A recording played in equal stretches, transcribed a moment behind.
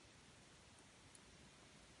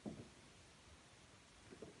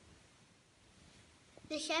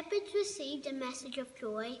The shepherds received a message of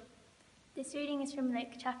joy. This reading is from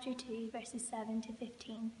Luke chapter 2, verses 7 to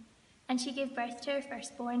 15. And she gave birth to her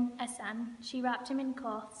firstborn, a son. She wrapped him in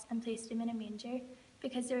cloths and placed him in a manger,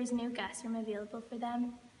 because there was no guest room available for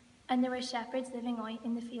them. And there were shepherds living out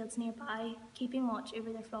in the fields nearby, keeping watch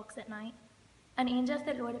over their flocks at night. An angel of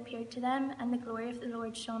the Lord appeared to them, and the glory of the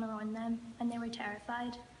Lord shone around them, and they were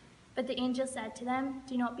terrified. But the angel said to them,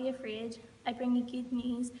 "Do not be afraid. I bring you good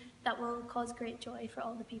news that will cause great joy for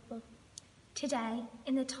all the people. Today,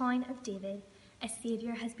 in the town of David, a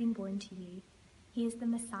Saviour has been born to you. He is the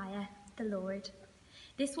Messiah, the Lord.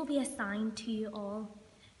 This will be a sign to you all.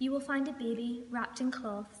 You will find a baby wrapped in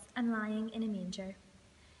cloths and lying in a manger."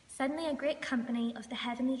 Suddenly a great company of the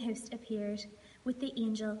heavenly host appeared, with the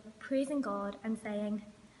angel, praising God and saying,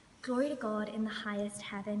 "Glory to God in the highest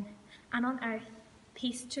heaven, and on earth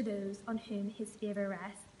peace to those on whom his favour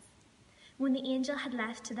rests." When the angel had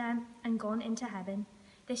left to them and gone into heaven,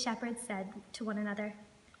 the shepherds said to one another,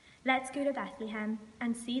 "Let's go to Bethlehem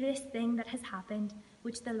and see this thing that has happened,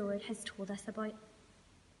 which the Lord has told us about."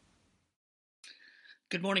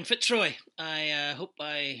 Good morning, Fitzroy. I hope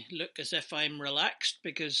I look as if I'm relaxed,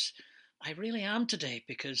 because I really am today,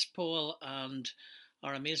 because Paul and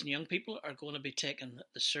our amazing young people are going to be taking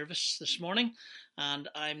the service this morning, and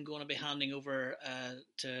I'm going to be handing over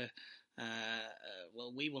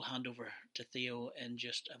we will hand over to Theo in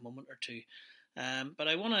just a moment or two. But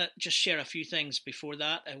I want to just share a few things before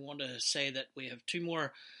that. I want to say that we have 2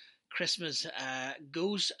 more Christmas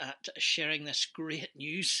goes at sharing this great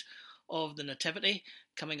news of the Nativity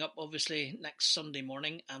coming up, obviously, next Sunday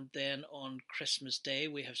morning, and then on Christmas Day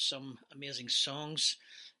we have some amazing songs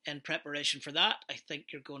in preparation for that. I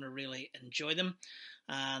think you're going to really enjoy them,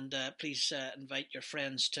 and please invite your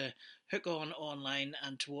friends to hook on online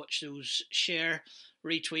and to watch those, share,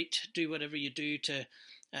 retweet, do whatever you do to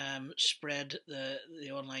spread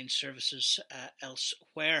the online services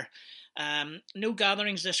elsewhere. No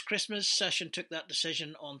gatherings this Christmas. Session took that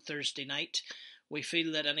decision on Thursday night. We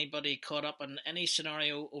feel that anybody caught up in any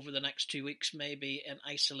scenario over the next 2 weeks may be in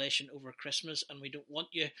isolation over Christmas, and we don't want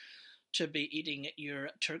you to be eating your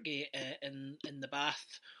turkey in the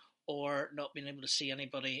bath or not being able to see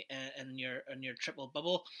anybody in your triple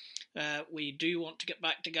bubble. We do want to get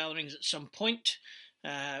back to gatherings at some point.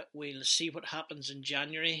 We'll see what happens in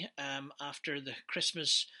January after the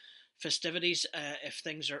Christmas festivities. If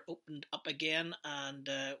things are opened up again and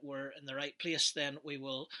we're in the right place, then we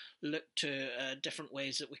will look to different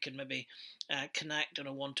ways that we can maybe connect on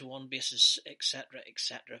a one-to-one basis, etc.,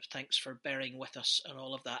 etc. Thanks for bearing with us and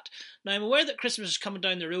all of that. Now, I'm aware that Christmas is coming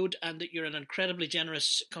down the road and that you're an incredibly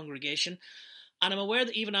generous congregation, and I'm aware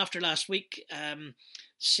that even after last week,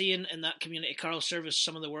 seeing in that community carol service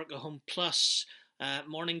some of the work of Home Plus,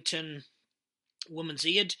 Mornington, Women's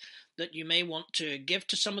Aid, that you may want to give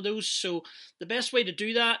to some of those. So the best way to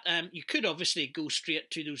do that, you could obviously go straight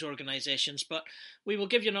to those organisations, but we will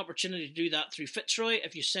give you an opportunity to do that through Fitzroy.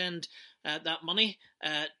 If you send that money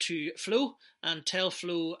to Flo and tell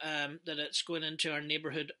Flo that it's going into our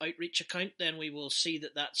neighbourhood outreach account, then we will see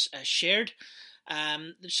that that's shared.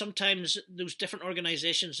 Sometimes those different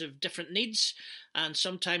organisations have different needs, and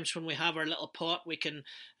sometimes when we have our little pot, we can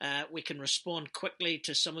respond quickly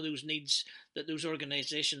to some of those needs that those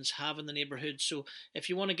organisations have in the neighbourhood. So if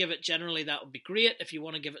you want to give it generally, that would be great. If you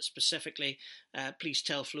want to give it specifically, please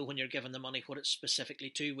tell Flo when you're giving the money what it's specifically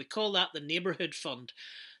to. We call that the Neighbourhood Fund.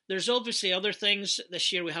 There's obviously other things.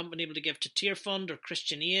 This year we haven't been able to give to Tear Fund or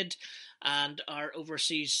Christian Aid, and our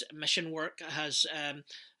overseas mission work has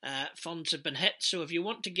funds have been hit. So if you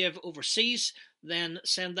want to give overseas, then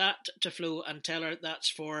send that to Flo and tell her that's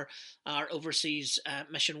for our overseas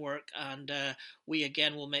mission work, and we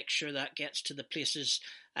again will make sure that gets to the places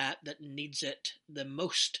that needs it the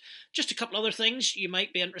most. Just a couple other things you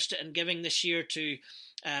might be interested in giving this year to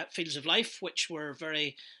Fields of Life, which we're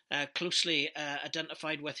very closely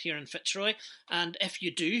identified with here in Fitzroy. And if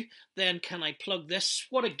you do, then can I plug this?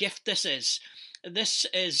 What a gift this is. This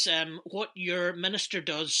is what your minister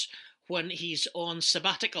does when he's on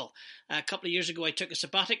sabbatical. A couple of years ago, I took a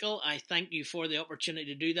sabbatical. I thank you for the opportunity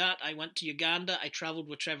to do that. I went to Uganda. I travelled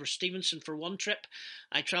with Trevor Stevenson for one trip.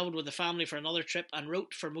 I travelled with the family for another trip and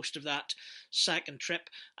wrote for most of that second trip.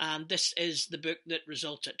 And this is the book that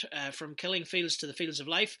resulted. From Killing Fields to the Fields of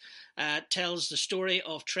Life, tells the story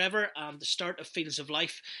of Trevor and the start of Fields of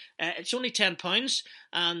Life. It's only £10,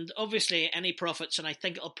 and obviously any profits, and I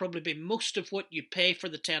think it'll probably be most of what you pay for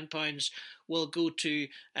the £10 will go to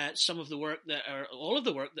some of the work that, or all of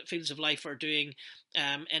the work that Fields of Life are doing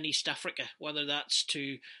in East Africa, whether that's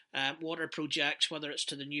to water projects, whether it's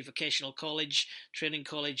to the new vocational college, training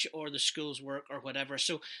college, or the school's work or whatever.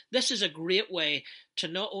 So this is a great way to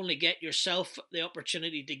not only get yourself the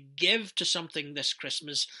opportunity to give to something this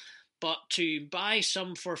Christmas, but to buy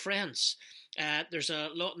some for friends. There's a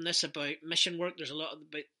lot in this about mission work. There's a lot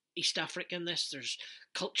about East Africa in this. There's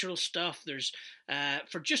cultural stuff. There's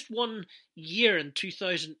for just 1 year in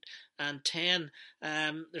 2010,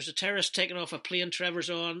 there's a terrorist taking off a plane Trevor's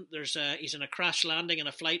on. He's in a crash landing in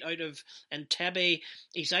a flight out of Entebbe.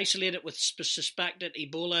 He's isolated with suspected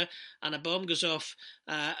Ebola, and a bomb goes off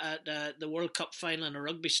at the World Cup final in a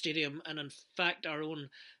rugby stadium. And in fact, our own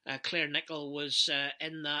Claire Nichol was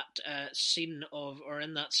in that scene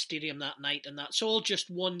in that stadium that night, and that's all just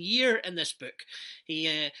 1 year in this book.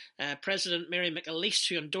 President Mary McAleese,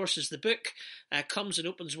 who endorses the book, comes and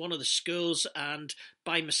opens one of the schools, and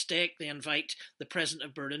by mistake they invite the President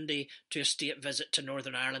of Burundi to a state visit to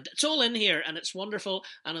Northern Ireland. It's all in here, and it's wonderful,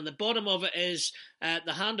 and on the bottom of it is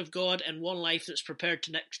the hand of God in one life that's prepared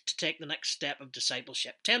to take the next step of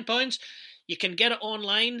discipleship. £10. You can get it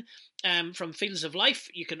online from Fields of Life.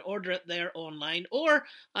 You can order it there online, or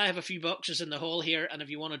I have a few boxes in the hall here, and if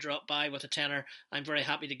you want to drop by with a tenner, I'm very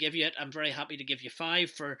happy to give you it. I'm very happy to give you 5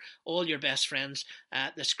 for all your best friends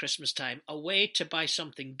at this Christmas time. A way to buy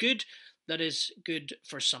something good that is good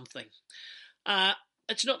for something.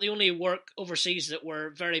 It's not the only work overseas that we're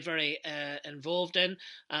very, very involved in.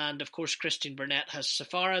 And of course, Christine Burnett has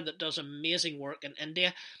Safara that does amazing work in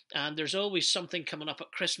India. And there's always something coming up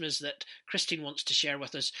at Christmas that Christine wants to share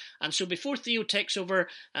with us. And so before Theo takes over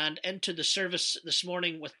and into the service this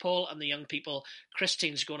morning with Paul and the young people,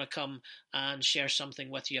 Christine's going to come and share something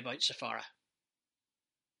with you about Safara.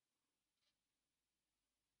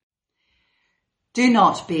 Do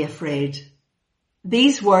not be afraid.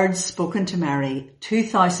 These words spoken to Mary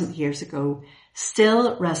 2,000 years ago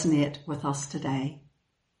still resonate with us today.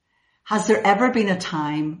 Has there ever been a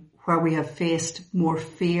time where we have faced more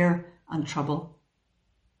fear and trouble?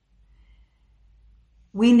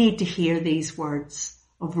 We need to hear these words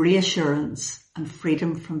of reassurance and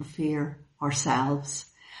freedom from fear ourselves,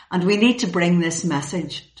 and we need to bring this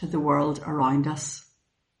message to the world around us.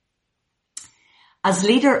 As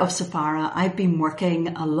leader of Safara, I've been working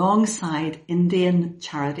alongside Indian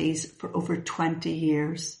charities for over 20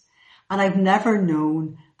 years, and I've never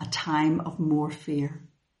known a time of more fear.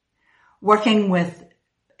 Working with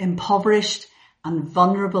impoverished and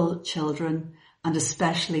vulnerable children, and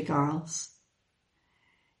especially girls.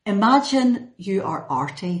 Imagine you are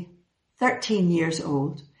Artie, 13 years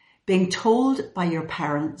old, being told by your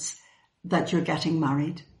parents that you're getting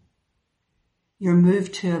married. You're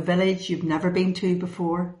moved to a village you've never been to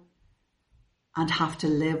before and have to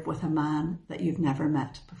live with a man that you've never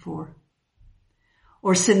met before.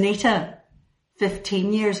 Or Sunita,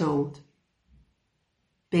 15 years old,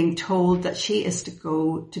 being told that she is to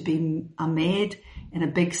go to be a maid in a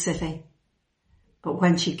big city. But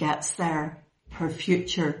when she gets there, her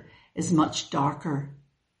future is much darker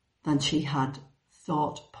than she had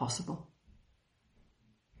thought possible.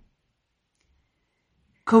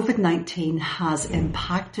 COVID-19 has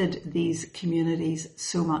impacted these communities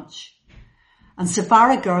so much. And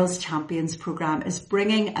Safara Girls Champions programme is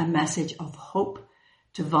bringing a message of hope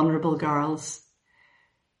to vulnerable girls,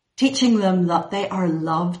 teaching them that they are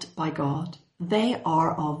loved by God. They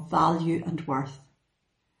are of value and worth.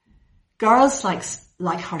 Girls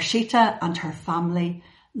like Harshita and her family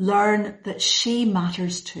learn that she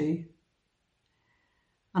matters too.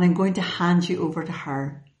 And I'm going to hand you over to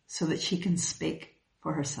her so that she can speak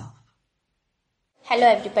for herself. Hello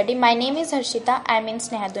everybody, my name is Harshita. I'm in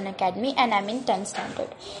Snehadun Academy and I'm in 10th standard.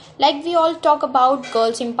 Like we all talk about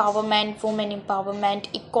girls empowerment, women empowerment,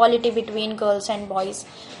 equality between girls and boys.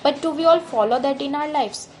 But do we all follow that in our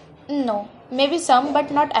lives? No, maybe some, but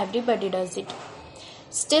not everybody does it.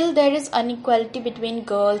 Still, there is inequality between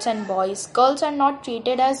girls and boys. Girls are not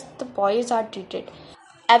treated as the boys are treated.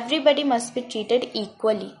 Everybody must be treated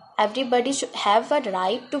equally. Everybody should have a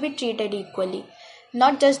right to be treated equally.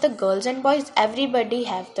 Not just the girls and boys, everybody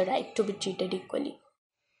have the right to be treated equally.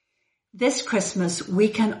 This Christmas, we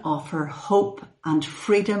can offer hope and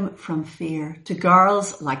freedom from fear to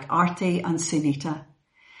girls like Artie and Sunita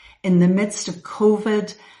in the midst of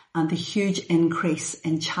COVID and the huge increase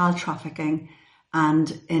in child trafficking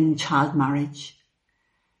and in child marriage.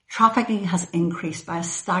 Trafficking has increased by a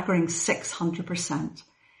staggering 600%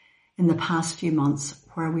 in the past few months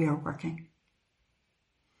where we are working.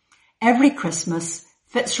 Every Christmas,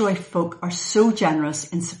 Fitzroy folk are so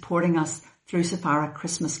generous in supporting us through Safara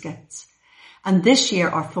Christmas gifts. And this year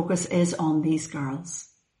our focus is on these girls.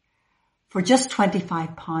 For just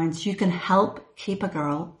 £25, you can help keep a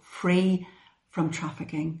girl free from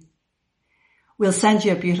trafficking. We'll send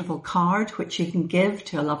you a beautiful card which you can give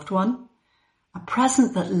to a loved one, a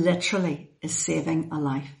present that literally is saving a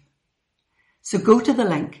life. So go to the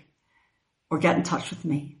link or get in touch with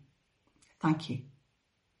me. Thank you.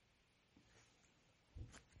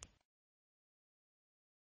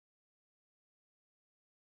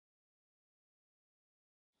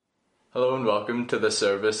 Hello and welcome to this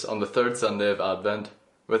service on the third Sunday of Advent.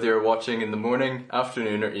 Whether you're watching in the morning,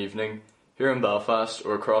 afternoon or evening, here in Belfast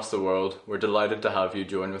or across the world, we're delighted to have you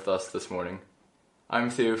join with us this morning. I'm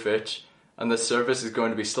Theo Fitch, and this service is going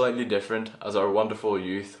to be slightly different as our wonderful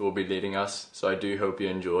youth will be leading us, so I do hope you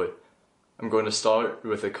enjoy. I'm going to start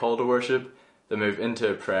with a call to worship, then move into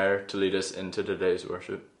a prayer to lead us into today's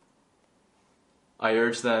worship. I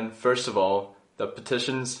urge then, first of all, that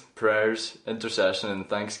petitions, prayers, intercession and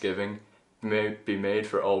thanksgiving may be made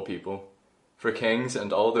for all people, for kings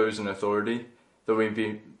and all those in authority, that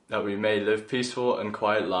we may live peaceful and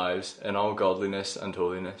quiet lives in all godliness and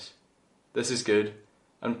holiness. This is good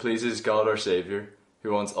and pleases God our Saviour,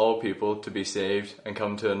 who wants all people to be saved and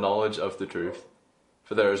come to a knowledge of the truth.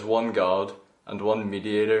 For there is one God and one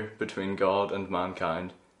mediator between God and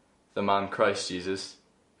mankind, the man Christ Jesus,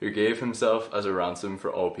 who gave himself as a ransom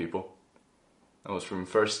for all people. That was from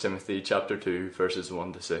 1 Timothy chapter 2, verses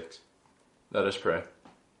 1 to 6. Let us pray.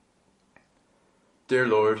 Dear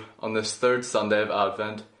Lord, on this third Sunday of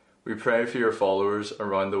Advent, we pray for your followers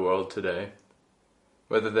around the world today.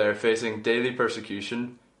 Whether they are facing daily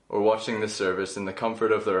persecution or watching this service in the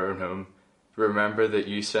comfort of their own home, remember that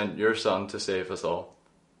you sent your Son to save us all.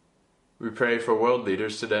 We pray for world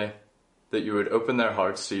leaders today, that you would open their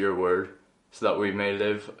hearts to your word, so that we may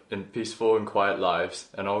live in peaceful and quiet lives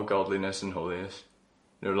in all godliness and holiness,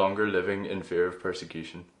 no longer living in fear of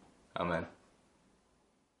persecution. Amen.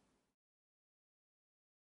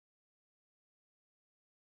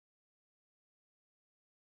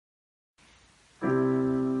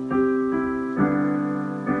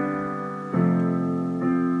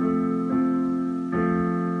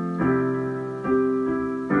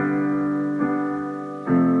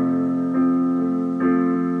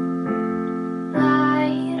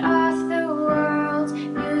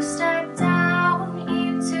 Step down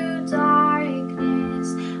into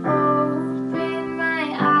darkness. Oh,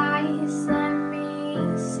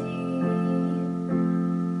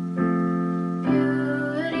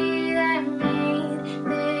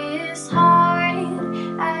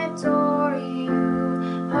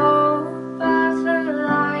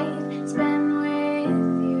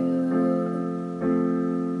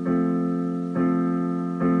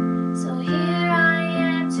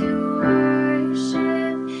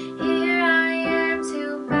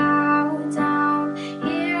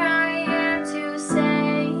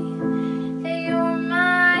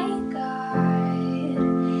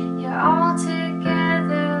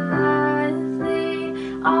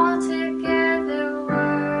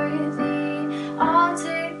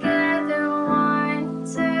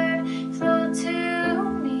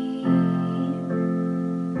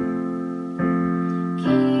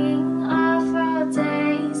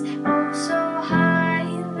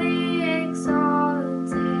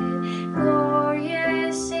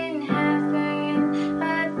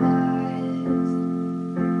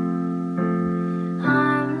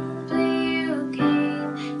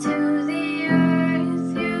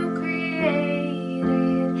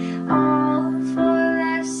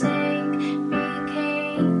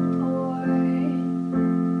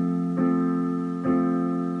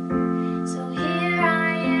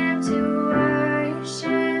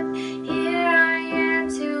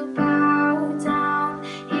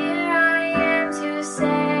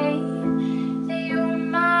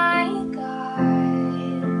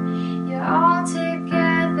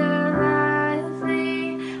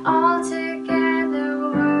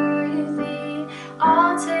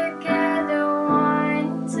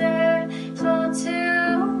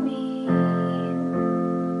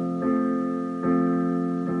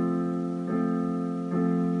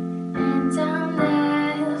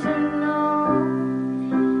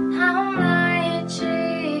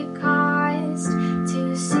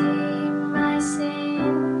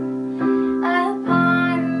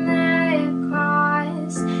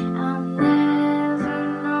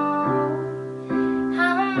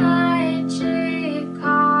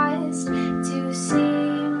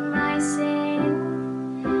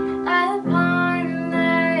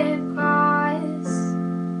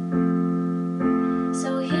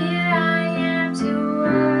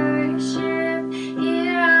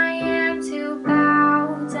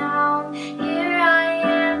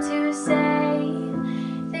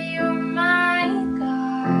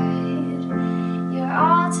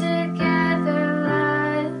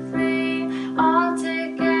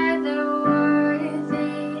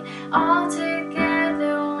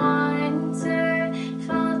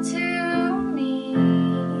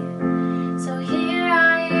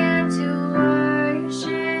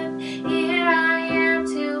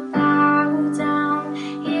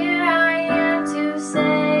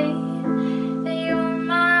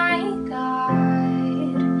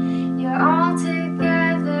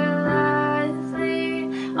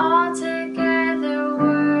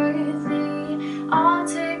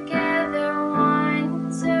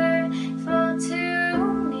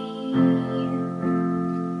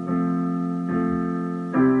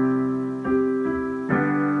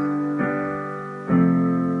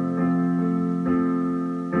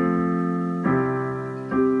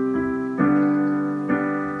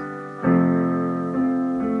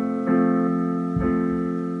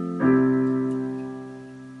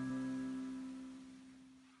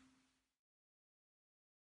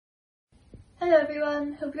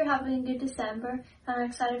 you're having a good December and are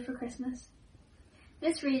excited for Christmas.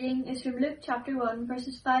 This reading is from Luke chapter 1,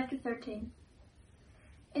 verses 5 to 13.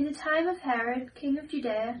 In the time of Herod, king of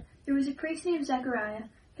Judea, there was a priest named Zechariah,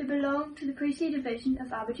 who belonged to the priestly division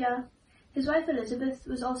of Abijah. His wife Elizabeth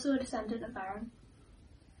was also a descendant of Aaron.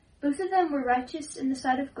 Both of them were righteous in the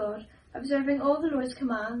sight of God, observing all the Lord's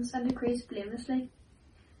commands and decrees blamelessly.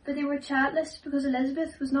 But they were childless because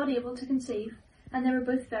Elizabeth was not able to conceive, and they were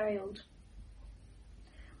both very old.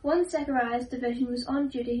 Once Zechariah's division was on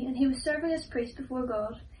duty, and he was serving as priest before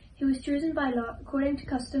God. He was chosen by lot, according to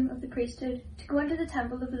custom of the priesthood, to go into the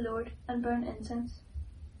temple of the Lord and burn incense.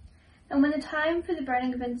 And when the time for the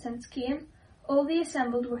burning of incense came, all the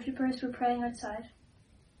assembled worshippers were praying outside.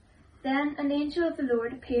 Then an angel of the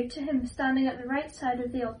Lord appeared to him, standing at the right side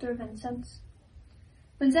of the altar of incense.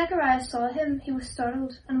 When Zechariah saw him, he was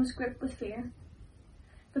startled and was gripped with fear.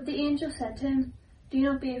 But the angel said to him, "Do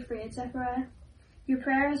not be afraid, Zechariah. Your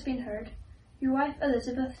prayer has been heard. Your wife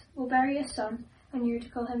Elizabeth will bear you a son, and you are to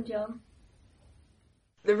call him John."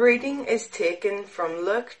 The reading is taken from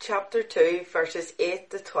Luke chapter 2, verses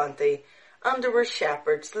 8 to 20. And there were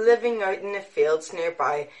shepherds living out in the fields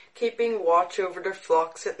nearby, keeping watch over their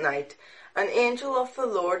flocks at night. An angel of the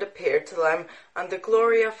Lord appeared to them, and the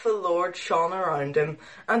glory of the Lord shone around them,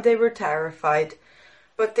 and they were terrified.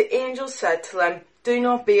 But the angel said to them, "Do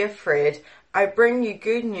not be afraid. I bring you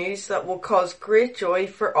good news that will cause great joy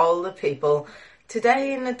for all the people.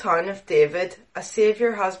 Today in the town of David, a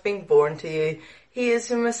Saviour has been born to you. He is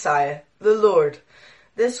the Messiah, the Lord.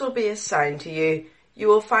 This will be a sign to you. You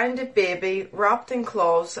will find a baby wrapped in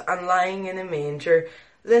cloths and lying in a manger."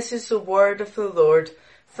 This is the word of the Lord.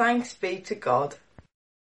 Thanks be to God.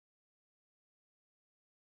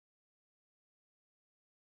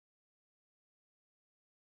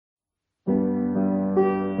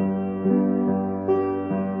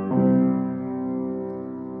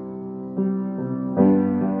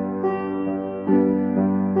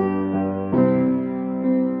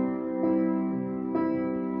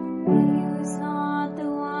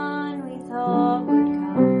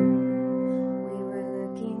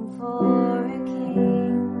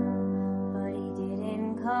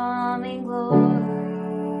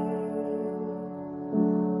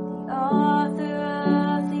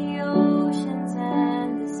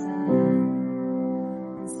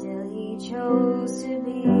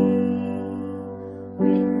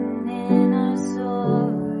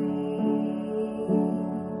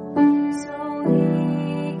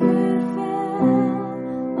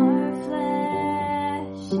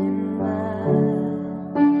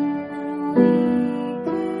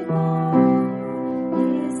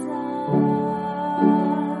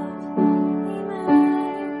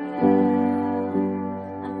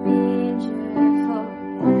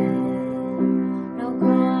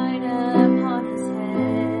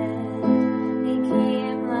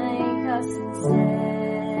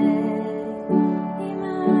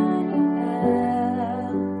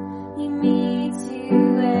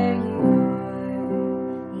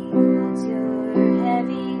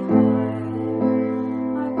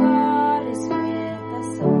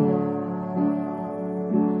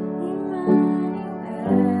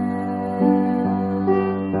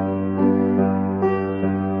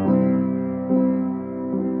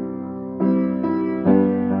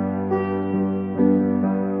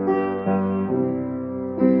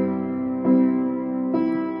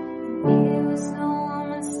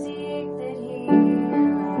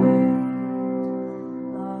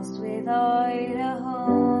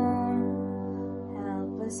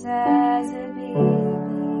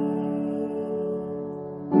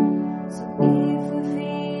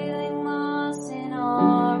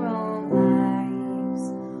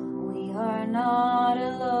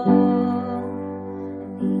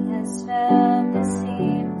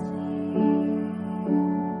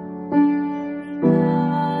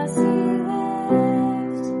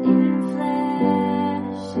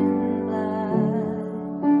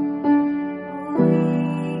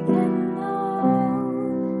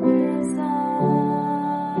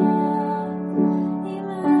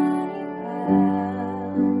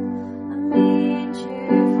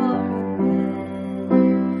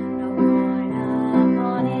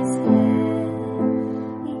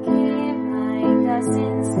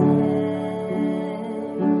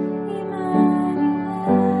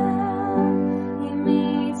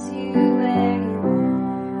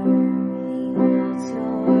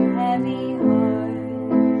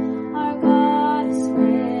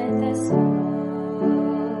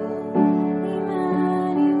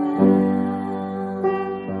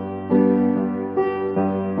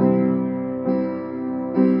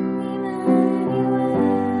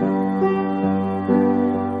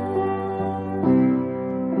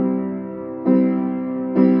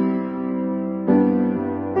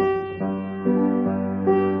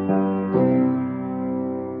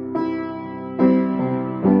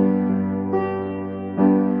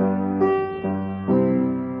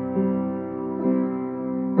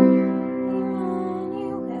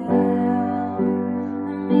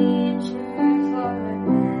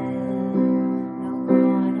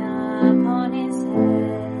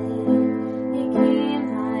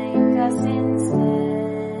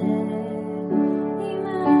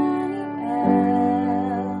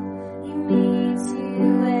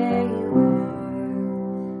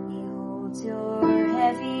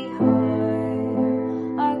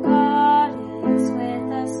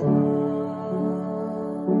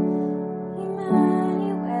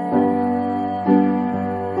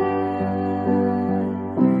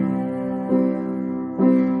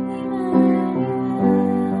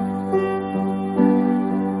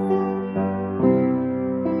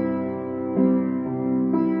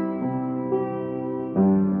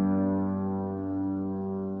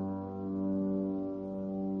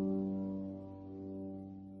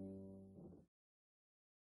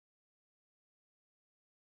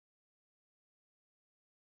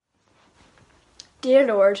 Dear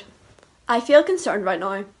Lord, I feel concerned right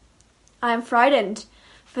now. I am frightened,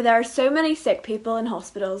 for there are so many sick people in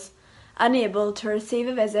hospitals, unable to receive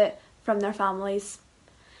a visit from their families.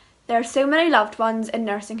 There are so many loved ones in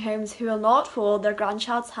nursing homes who will not hold their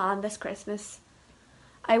grandchild's hand this Christmas.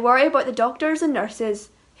 I worry about the doctors and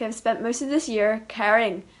nurses who have spent most of this year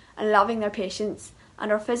caring and loving their patients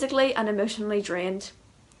and are physically and emotionally drained.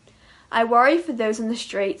 I worry for those in the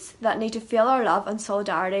streets that need to feel our love and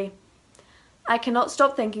solidarity. I cannot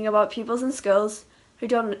stop thinking about pupils in schools who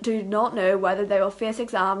do not know whether they will face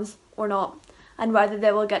exams or not, and whether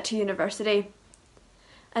they will get to university.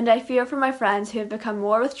 And I fear for my friends who have become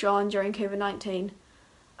more withdrawn during COVID-19.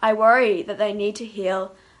 I worry that they need to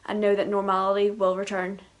heal and know that normality will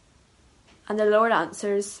return. And the Lord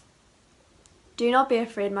answers, "Do not be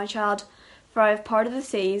afraid, my child, for I have parted the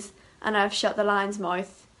seas, and I have shut the lion's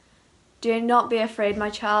mouth. Do not be afraid,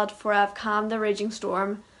 my child, for I have calmed the raging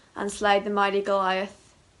storm, and slayed the mighty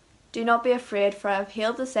Goliath. Do not be afraid, for I have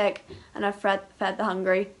healed the sick, and have fed the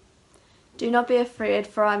hungry. Do not be afraid,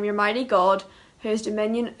 for I am your mighty God, who has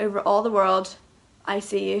dominion over all the world. I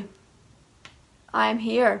see you. I am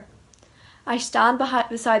here. I stand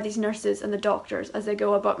beside these nurses and the doctors as they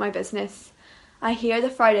go about my business. I hear the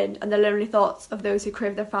frightened and the lonely thoughts of those who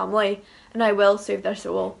crave their family, and I will soothe their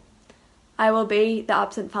soul. I will be the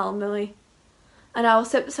absent family. And I will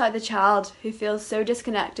sit beside the child who feels so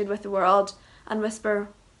disconnected with the world and whisper,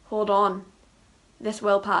 'Hold on, this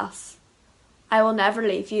will pass. I will never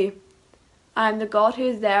leave you. I am the God who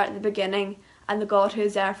is there at the beginning and the God who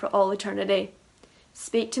is there for all eternity.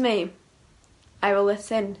 Speak to me. I will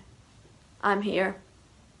listen. I'm here.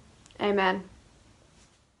 Amen.'"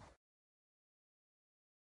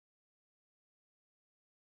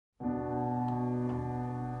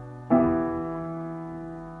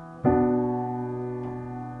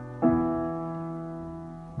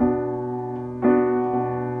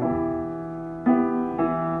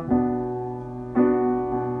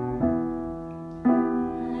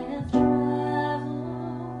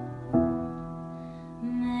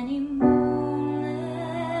 Many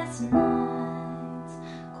moonless nights,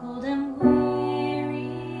 cold and weary.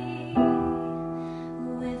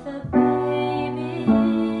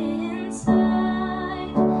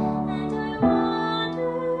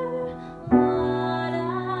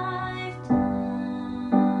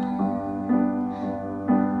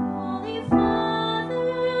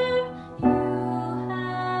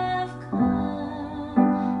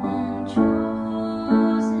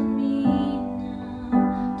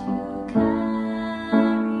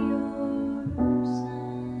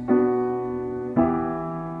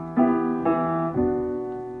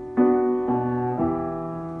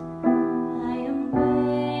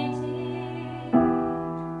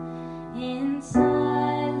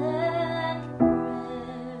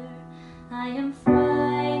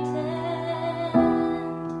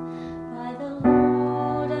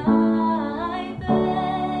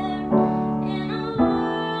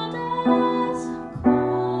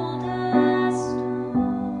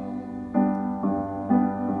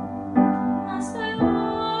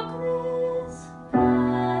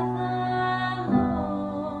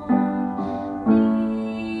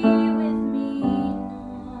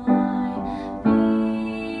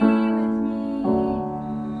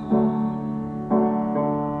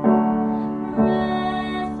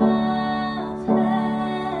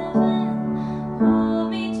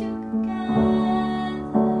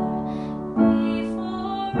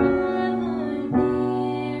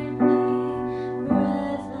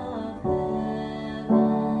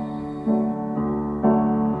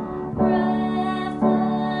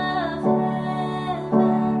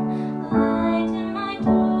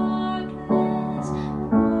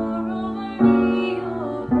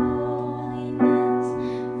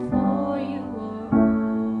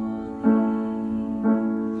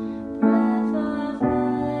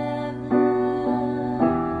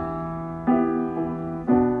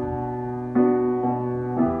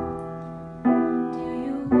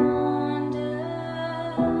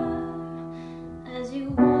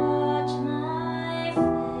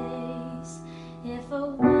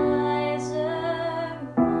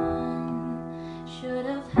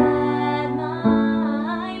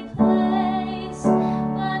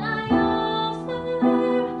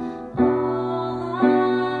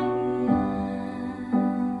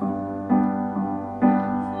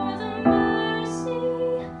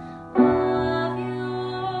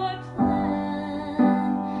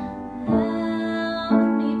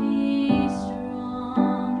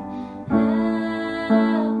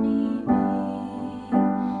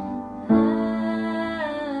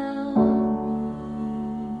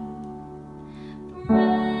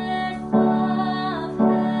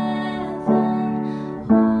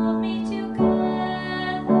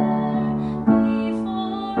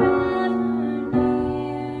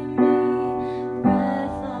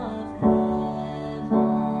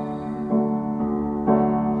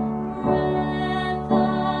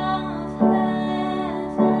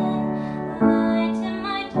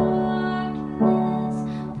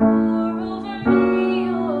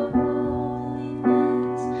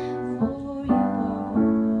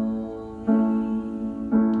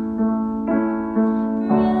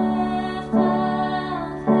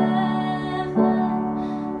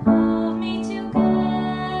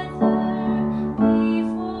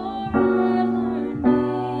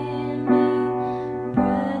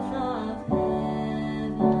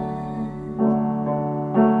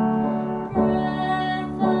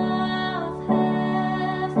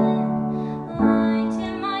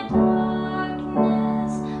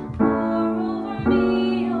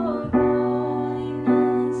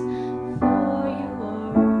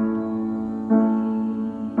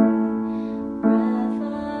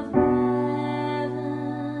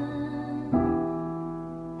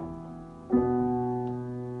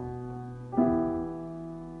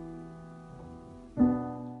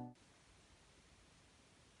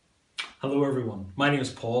 everyone. My name is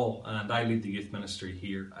Paul and I lead the youth ministry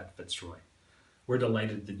here at Fitzroy. We're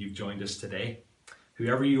delighted that you've joined us today.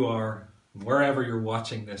 Whoever you are, wherever you're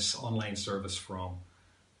watching this online service from,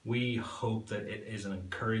 we hope that it is an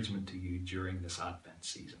encouragement to you during this Advent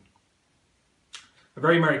season. A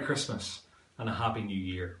very Merry Christmas and a Happy New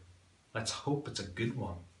Year. Let's hope it's a good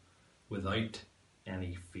one without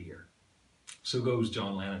any fear. So goes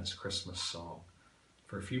John Lennon's Christmas song.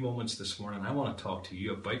 For a few moments this morning, I want to talk to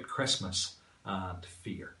you about Christmas and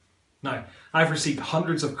fear. Now, I've received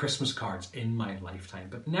hundreds of Christmas cards in my lifetime,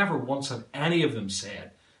 but never once have any of them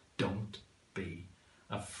said, "Don't be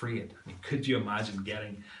afraid." I mean, could you imagine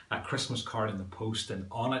getting a Christmas card in the post and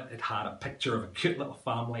on it had a picture of a cute little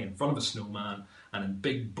family in front of a snowman, and in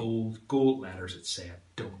big bold gold letters it said,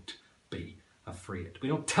 "Don't be afraid." We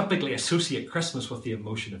don't typically associate Christmas with the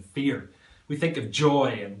emotion of fear. We think of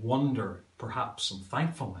joy and wonder, perhaps some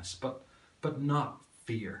thankfulness, but not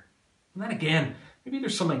fear. And then again, maybe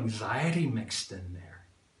there's some anxiety mixed in there,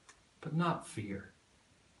 but not fear.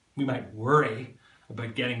 We might worry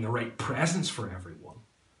about getting the right presents for everyone,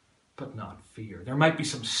 but not fear. There might be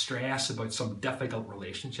some stress about some difficult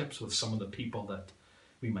relationships with some of the people that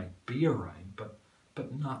we might be around, but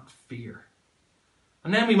not fear.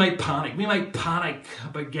 And then we might panic. We might panic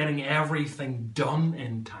about getting everything done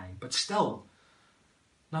in time, but still,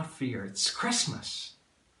 not fear. It's Christmas.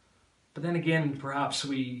 But then again, perhaps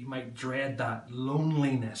we might dread that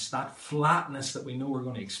loneliness, that flatness that we know we're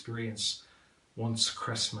going to experience once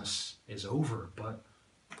Christmas is over, but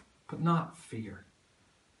not fear.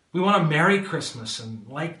 We want a Merry Christmas, and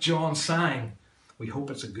like John sang, we hope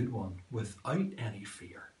it's a good one without any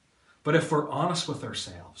fear. But if we're honest with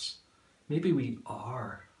ourselves, maybe we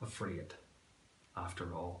are afraid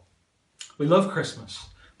after all. We love Christmas,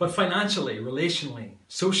 but financially, relationally,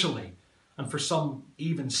 socially, and for some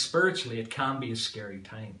even spiritually, it can be a scary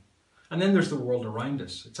time. And then there's the world around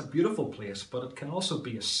us. It's a beautiful place, but it can also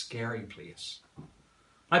be a scary place.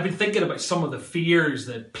 I've been thinking about some of the fears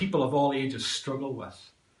that people of all ages struggle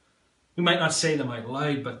with. We might not say them out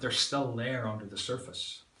loud, but they're still there under the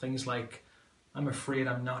surface. Things like, I'm afraid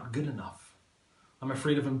I'm not good enough. I'm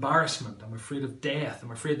afraid of embarrassment. I'm afraid of death.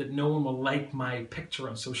 I'm afraid that no one will like my picture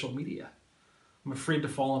on social media. I'm afraid to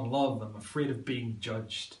fall in love. I'm afraid of being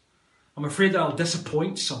judged. I'm afraid that I'll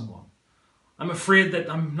disappoint someone. I'm afraid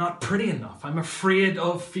that I'm not pretty enough. I'm afraid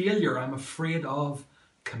of failure. I'm afraid of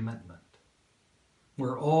commitment.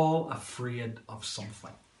 We're all afraid of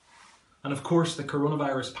something. And of course, the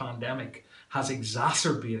coronavirus pandemic has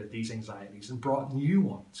exacerbated these anxieties and brought new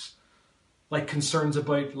ones, like concerns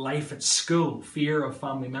about life at school, fear of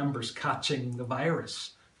family members catching the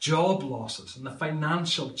virus, job losses, and the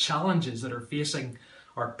financial challenges that are facing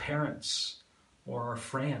our parents or our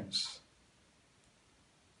friends.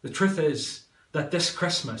 The truth is that this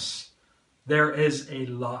Christmas, there is a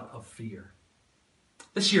lot of fear.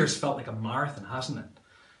 This year has felt like a marathon, hasn't it?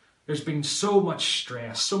 There's been so much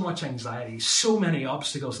stress, so much anxiety, so many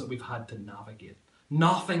obstacles that we've had to navigate.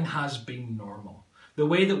 Nothing has been normal. The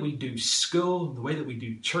way that we do school, the way that we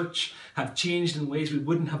do church have changed in ways we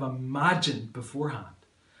wouldn't have imagined beforehand.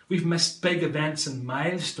 We've missed big events and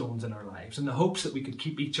milestones in our lives in the hopes that we could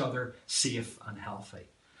keep each other safe and healthy.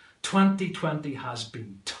 2020 has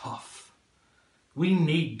been tough. We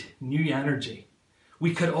need new energy.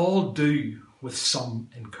 We could all do with some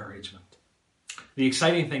encouragement. The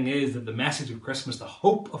exciting thing is that the message of Christmas, the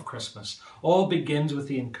hope of Christmas, all begins with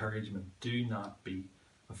the encouragement, do not be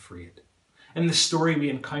afraid. In the story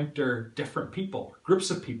we encounter different people,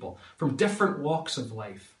 groups of people from different walks of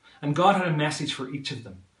life, and God had a message for each of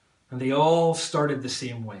them, and they all started the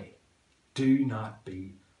same way. Do not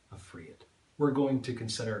be afraid. We're going to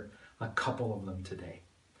consider a couple of them today.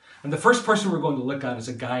 And the first person we're going to look at is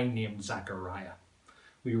a guy named Zechariah.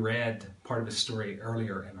 We read part of his story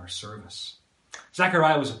earlier in our service.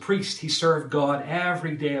 Zechariah was a priest. He served God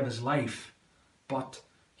every day of his life, but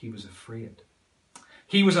he was afraid.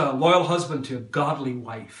 He was a loyal husband to a godly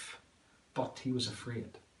wife, but he was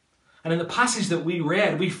afraid. And in the passage that we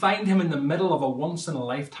read, we find him in the middle of a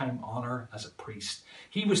once-in-a-lifetime honour as a priest.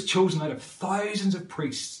 He was chosen out of thousands of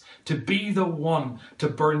priests to be the one to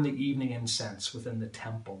burn the evening incense within the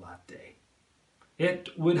temple that day. It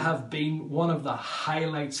would have been one of the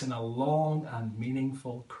highlights in a long and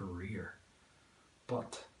meaningful career.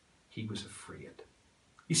 But he was afraid.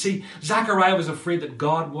 You see, Zechariah was afraid that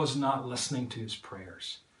God was not listening to his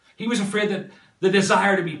prayers. He was afraid that the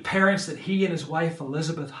desire to be parents that he and his wife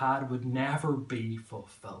Elizabeth had would never be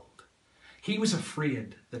fulfilled. He was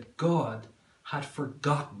afraid that God had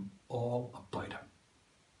forgotten all about him.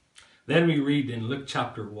 Then we read in Luke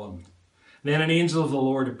chapter 1, Then an angel of the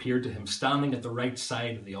Lord appeared to him, standing at the right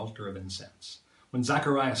side of the altar of incense. When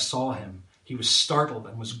Zacharias saw him, he was startled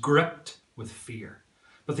and was gripped with fear.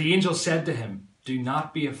 But the angel said to him, "Do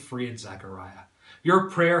not be afraid, Zachariah. Your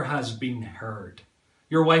prayer has been heard.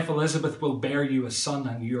 Your wife Elizabeth will bear you a son,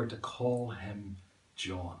 and you are to call him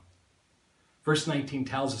John." Verse 19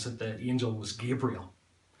 tells us that the angel was Gabriel.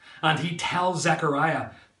 And he tells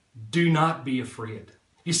Zechariah, do not be afraid.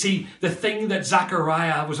 You see, the thing that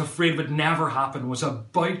Zechariah was afraid would never happen was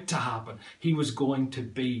about to happen. He was going to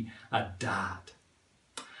be a dad.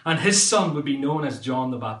 And his son would be known as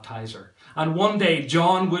John the Baptizer. And one day,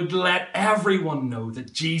 John would let everyone know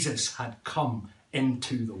that Jesus had come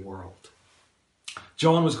into the world.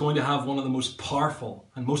 John was going to have one of the most powerful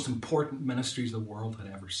and most important ministries the world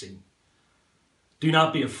had ever seen. Do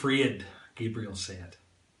not be afraid, Gabriel said.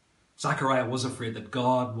 Zechariah was afraid that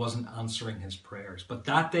God wasn't answering his prayers. But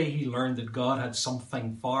that day he learned that God had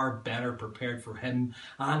something far better prepared for him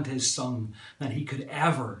and his son than he could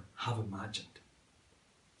ever have imagined.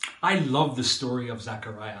 I love the story of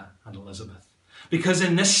Zechariah and Elizabeth. Because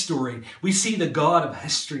in this story, we see the God of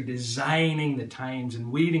history designing the times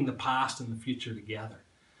and weaving the past and the future together.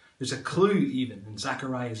 There's a clue even in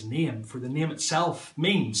Zechariah's name, for the name itself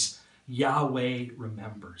means Yahweh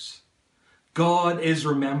remembers. God is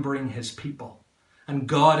remembering his people, and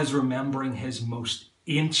God is remembering his most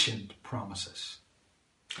ancient promises.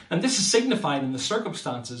 And this is signified in the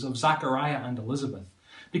circumstances of Zechariah and Elizabeth,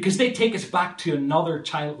 because they take us back to another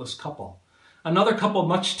childless couple, another couple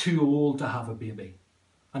much too old to have a baby,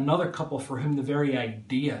 another couple for whom the very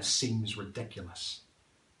idea seems ridiculous,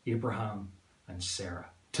 Abraham and Sarah.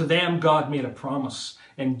 To them, God made a promise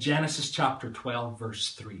in Genesis chapter 12,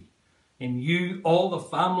 verse 3. In you, all the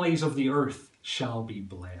families of the earth shall be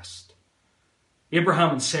blessed.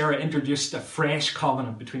 Abraham and Sarah introduced a fresh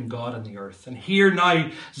covenant between God and the earth. And here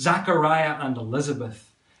now, Zechariah and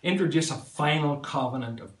Elizabeth introduce a final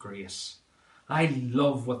covenant of grace. I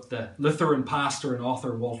love what the Lutheran pastor and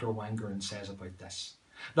author Walter Wangerin says about this.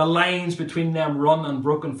 The lines between them run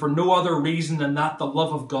unbroken for no other reason than that the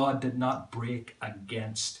love of God did not break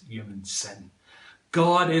against human sin.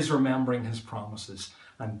 God is remembering his promises,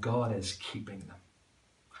 and God is keeping them.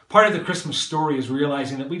 Part of the Christmas story is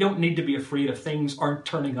realizing that we don't need to be afraid if things aren't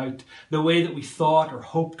turning out the way that we thought or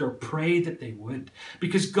hoped or prayed that they would,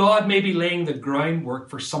 because God may be laying the groundwork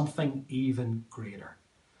for something even greater.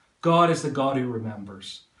 God is the God who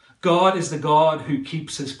remembers. God is the God who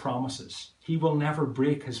keeps his promises. He will never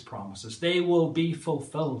break his promises. They will be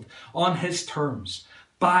fulfilled on his terms,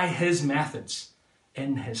 by his methods,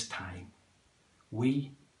 in his time.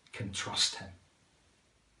 We can trust him.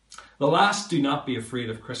 The last do not be afraid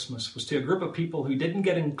of Christmas was to a group of people who didn't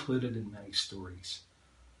get included in many stories.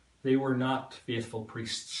 They were not faithful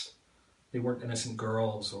priests. They weren't innocent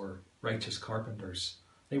girls or righteous carpenters.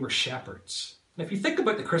 They were shepherds. And if you think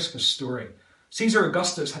about the Christmas story, Caesar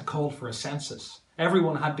Augustus had called for a census.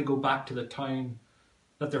 Everyone had to go back to the town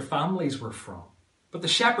that their families were from. But the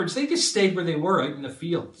shepherds, they just stayed where they were out in the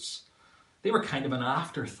fields. They were kind of an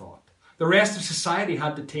afterthought. The rest of society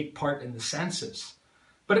had to take part in the census.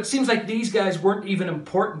 But it seems like these guys weren't even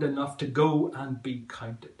important enough to go and be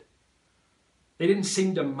counted. They didn't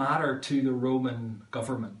seem to matter to the Roman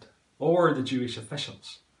government or the Jewish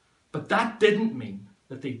officials. But that didn't mean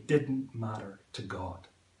that they didn't matter to God.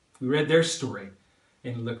 We read their story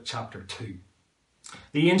in Luke chapter 2.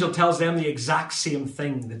 The angel tells them the exact same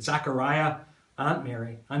thing that Zechariah, Aunt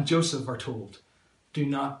Mary, and Joseph are told. Do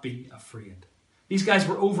not be afraid. These guys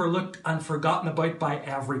were overlooked and forgotten about by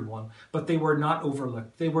everyone, but they were not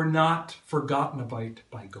overlooked. They were not forgotten about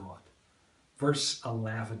by God. Verse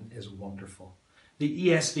 11 is wonderful. The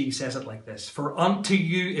ESV says it like this: For unto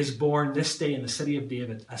you is born this day in the city of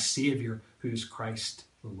David a Saviour, who is Christ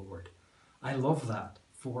the Lord. I love that.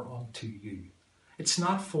 For unto you. It's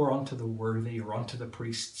not for unto the worthy or unto the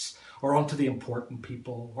priests or unto the important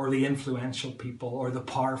people or the influential people or the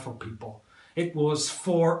powerful people. It was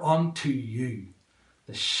for unto you,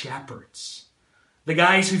 the shepherds, the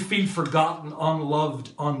guys who feel forgotten,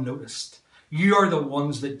 unloved, unnoticed. You are the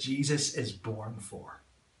ones that Jesus is born for.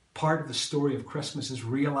 Part of the story of Christmas is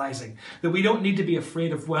realizing that we don't need to be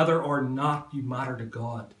afraid of whether or not you matter to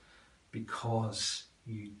God, because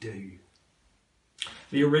you do.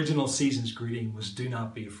 The original season's greeting was do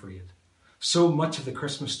not be afraid. So much of the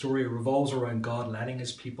Christmas story revolves around God letting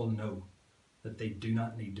his people know that they do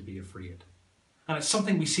not need to be afraid. And it's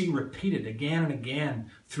something we see repeated again and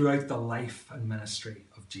again throughout the life and ministry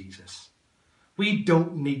of Jesus. We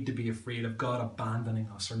don't need to be afraid of God abandoning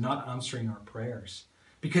us or not answering our prayers,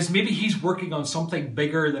 because maybe he's working on something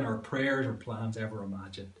bigger than our prayers or plans ever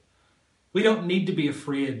imagined. We don't need to be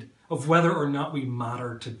afraid of whether or not we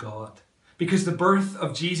matter to God. Because the birth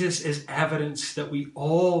of Jesus is evidence that we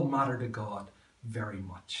all matter to God very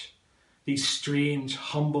much. These strange,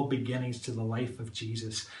 humble beginnings to the life of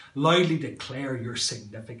Jesus loudly declare your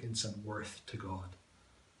significance and worth to God.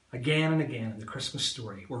 Again and again in the Christmas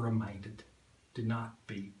story, we're reminded, do not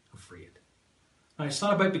be afraid. Now, it's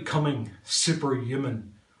not about becoming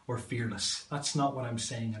superhuman or fearless. That's not what I'm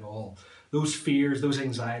saying at all. Those fears, those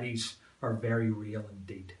anxieties are very real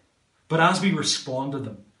indeed. But as we respond to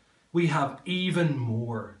them, we have even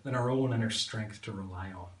more than our own inner strength to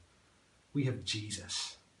rely on. We have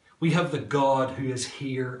Jesus. We have the God who is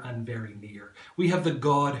here and very near. We have the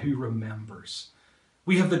God who remembers.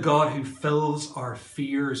 We have the God who fills our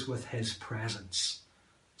fears with his presence,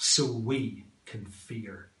 so we can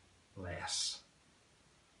fear less.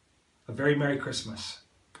 A very Merry Christmas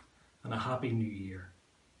and a Happy New Year.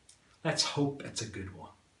 Let's hope it's a good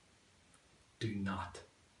one. Do not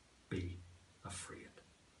be afraid.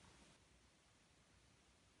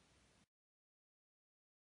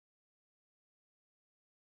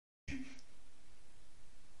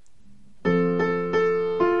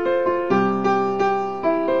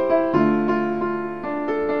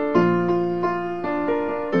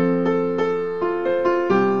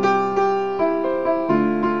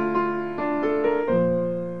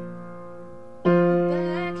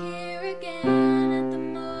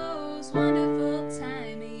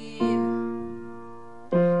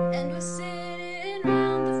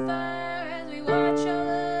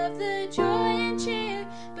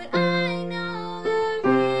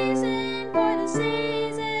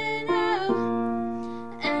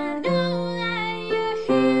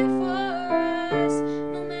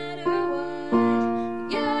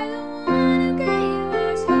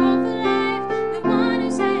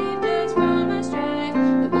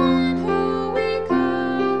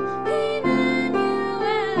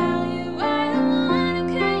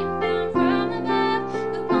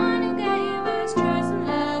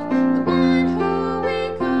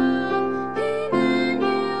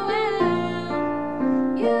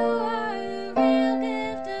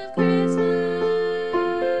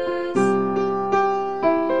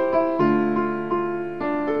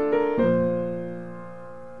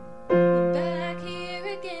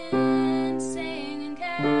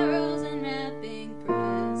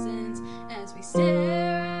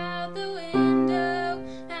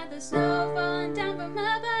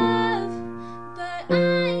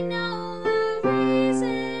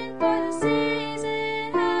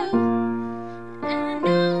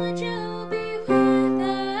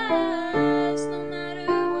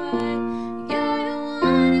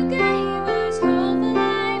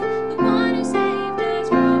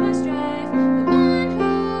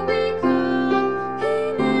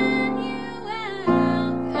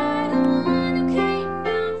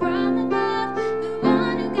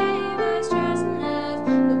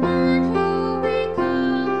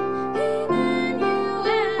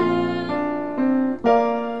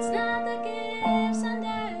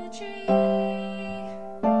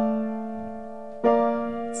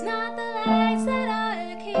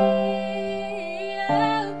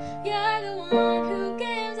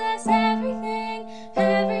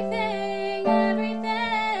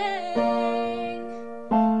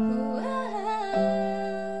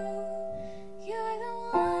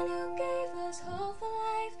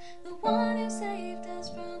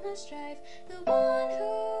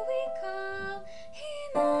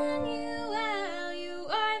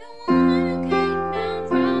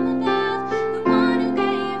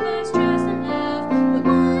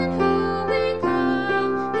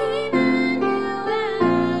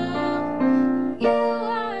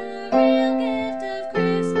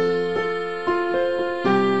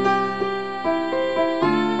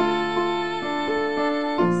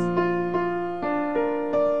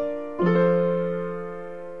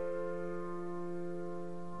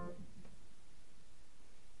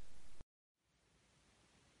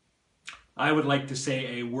 I would like to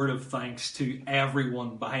say a word of thanks to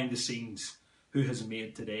everyone behind the scenes who has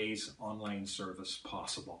made today's online service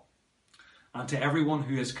possible. And to everyone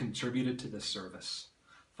who has contributed to this service,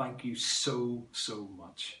 thank you so, so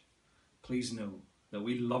much. Please know that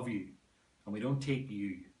we love you and we don't take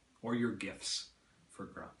you or your gifts for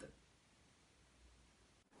granted.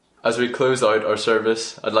 As we close out our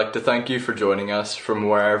service, I'd like to thank you for joining us from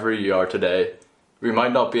wherever you are today. We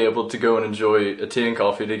might not be able to go and enjoy a tea and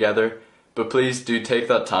coffee together, but please do take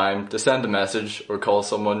that time to send a message or call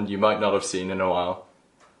someone you might not have seen in a while.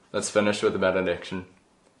 Let's finish with a benediction.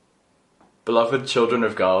 Beloved children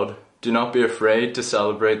of God, do not be afraid to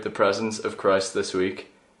celebrate the presence of Christ this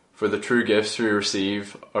week, for the true gifts we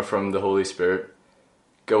receive are from the Holy Spirit.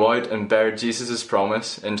 Go out and bear Jesus'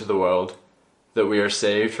 promise into the world, that we are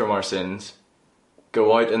saved from our sins.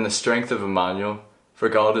 Go out in the strength of Emmanuel, for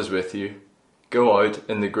God is with you. Go out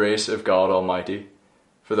in the grace of God Almighty,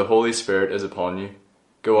 for the Holy Spirit is upon you.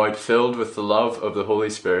 Go out filled with the love of the Holy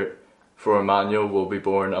Spirit, for Emmanuel will be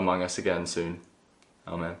born among us again soon.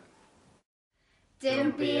 Amen.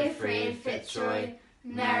 Don't be afraid, Fitzroy.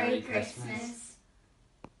 Merry Christmas.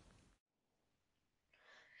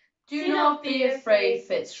 Do not be afraid,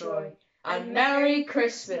 Fitzroy, and Merry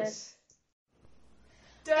Christmas.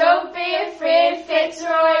 Don't be afraid,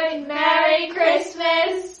 Fitzroy. Merry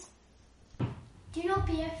Christmas. Do not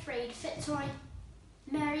be afraid, Fitzroy.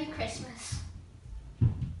 Merry Christmas.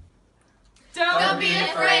 Don't be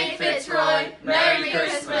afraid, Fitzroy. Merry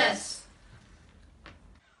Christmas.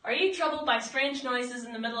 Are you troubled by strange noises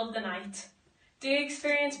in the middle of the night? Do you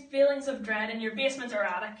experience feelings of dread in your basement or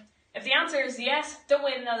attic? If the answer is yes, don't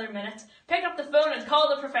wait another minute. Pick up the phone and call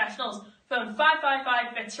the professionals. Phone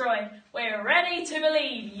 555 Fitzroy. We're ready to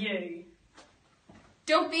believe you.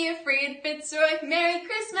 Don't be afraid, Fitzroy. Merry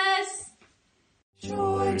Christmas.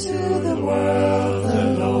 Joy to the world,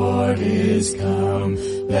 the Lord is come.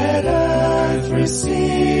 Let earth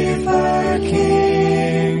receive her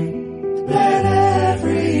King. Let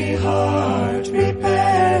every heart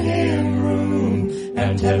prepare him room.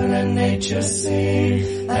 And heaven and nature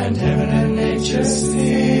sing, and heaven and nature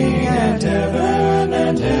sing, and heaven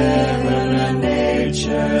and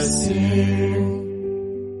nature sing.